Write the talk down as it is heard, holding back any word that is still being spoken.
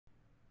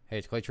Hey,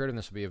 it's Clay Trader, and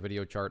this will be a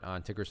video chart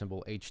on ticker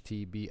symbol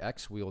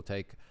HTBX. We will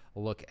take a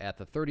look at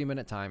the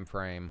 30-minute time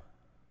frame.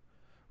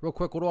 Real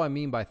quick, what do I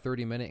mean by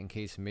 30-minute in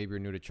case maybe you're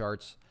new to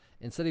charts?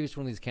 Instead of each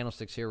one of these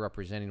candlesticks here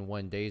representing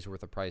 1 day's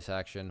worth of price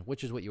action,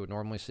 which is what you would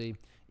normally see,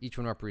 each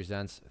one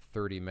represents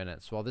 30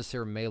 minutes. So while this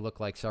here may look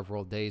like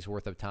several days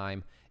worth of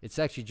time, it's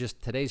actually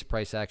just today's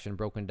price action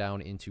broken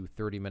down into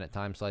 30-minute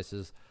time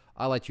slices.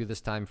 I like to use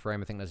this time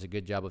frame. I think does a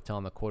good job of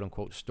telling the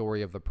quote-unquote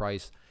story of the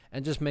price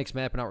and just makes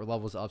mapping out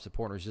levels of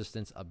support and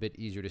resistance a bit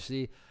easier to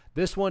see.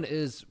 This one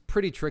is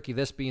pretty tricky,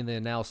 this being the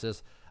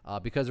analysis,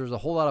 because there's a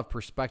whole lot of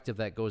perspective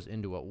that goes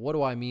into it. What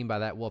do I mean by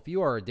that? Well, if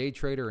you are a day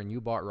trader and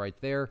you bought right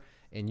there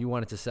and you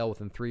wanted to sell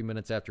within 3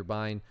 minutes after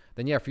buying,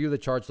 then yeah, for you the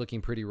chart's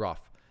looking pretty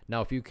rough.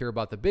 Now, if you care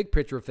about the big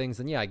picture of things,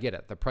 then yeah, I get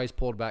it. The price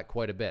pulled back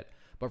quite a bit.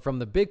 But from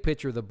the big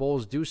picture, the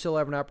bulls do still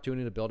have an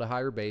opportunity to build a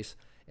higher base.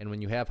 And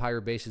when you have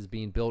higher bases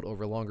being built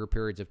over longer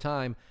periods of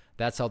time,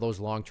 that's how those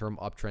long-term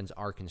uptrends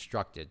are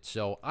constructed.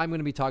 So I'm going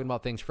to be talking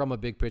about things from a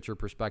big picture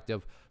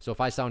perspective. So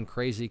if I sound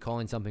crazy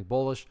calling something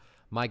bullish,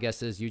 my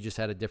guess is you just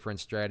had a different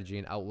strategy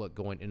and outlook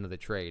going into the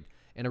trade.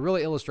 And to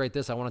really illustrate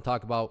this, I want to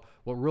talk about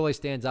what really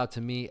stands out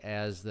to me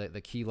as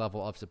the key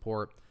level of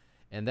support.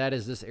 And that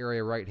is this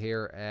area right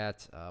here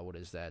at, what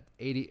is that,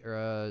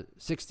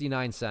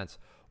 69 cents.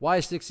 Why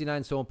is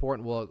 69 so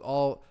important? Well, it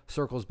all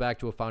circles back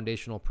to a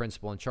foundational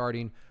principle in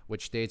charting,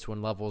 which states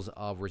when levels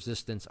of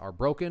resistance are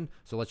broken.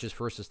 So let's just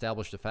first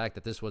establish the fact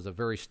that this was a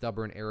very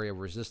stubborn area of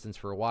resistance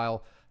for a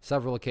while.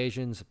 Several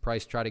occasions, the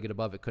price tried to get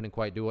above it, couldn't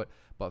quite do it,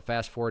 but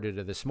fast forwarded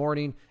to this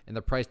morning, and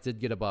the price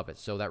did get above it.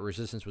 So that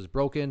resistance was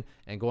broken,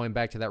 and going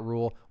back to that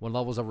rule, when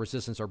levels of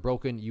resistance are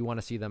broken, you want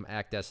to see them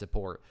act as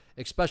support,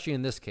 especially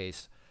in this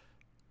case.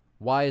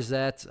 Why is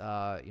that?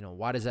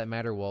 Why does that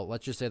matter? Well,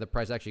 let's just say the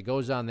price actually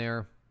goes on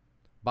there,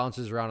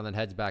 bounces around, and then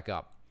heads back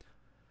up.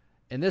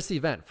 In this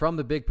event, from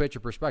the big picture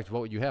perspective,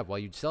 what would you have? Well,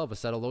 you'd still have a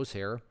set of lows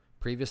here.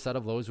 Previous set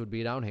of lows would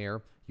be down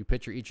here. You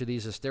picture each of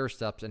these as stair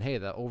steps, and hey,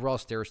 the overall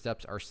stair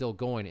steps are still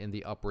going in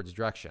the upwards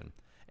direction.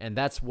 And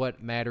that's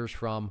what matters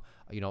from,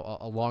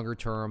 a longer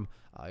term,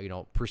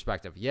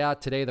 perspective. Yeah,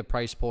 today the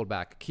price pulled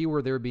back.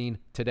 Keyword there being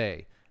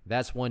today.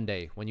 That's 1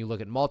 day. When you look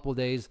at multiple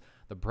days,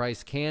 the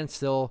price can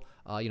still,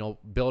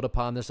 build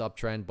upon this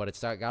uptrend, but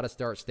it's got to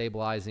start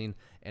stabilizing.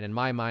 And in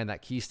my mind,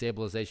 that key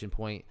stabilization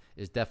point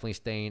is definitely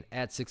staying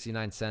at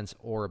 69 cents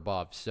or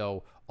above.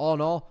 So all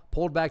in all,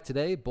 pulled back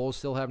today, bulls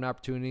still have an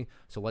opportunity.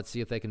 So let's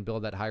see if they can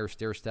build that higher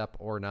stair step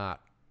or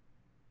not.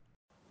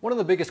 One of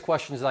the biggest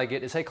questions I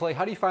get is, hey Clay,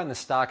 how do you find the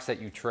stocks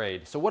that you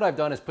trade? So what I've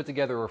done is put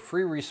together a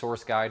free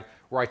resource guide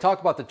where I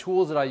talk about the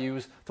tools that I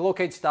use to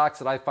locate stocks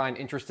that I find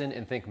interesting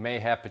and think may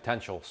have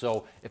potential.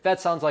 So if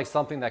that sounds like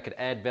something that could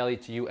add value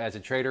to you as a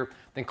trader,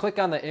 then click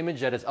on the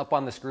image that is up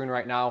on the screen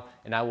right now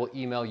and I will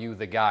email you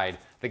the guide.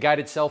 The guide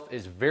itself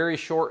is very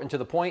short and to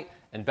the point,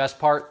 and best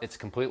part, it's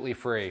completely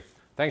free.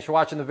 Thanks for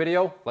watching the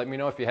video. Let me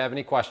know if you have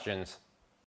any questions.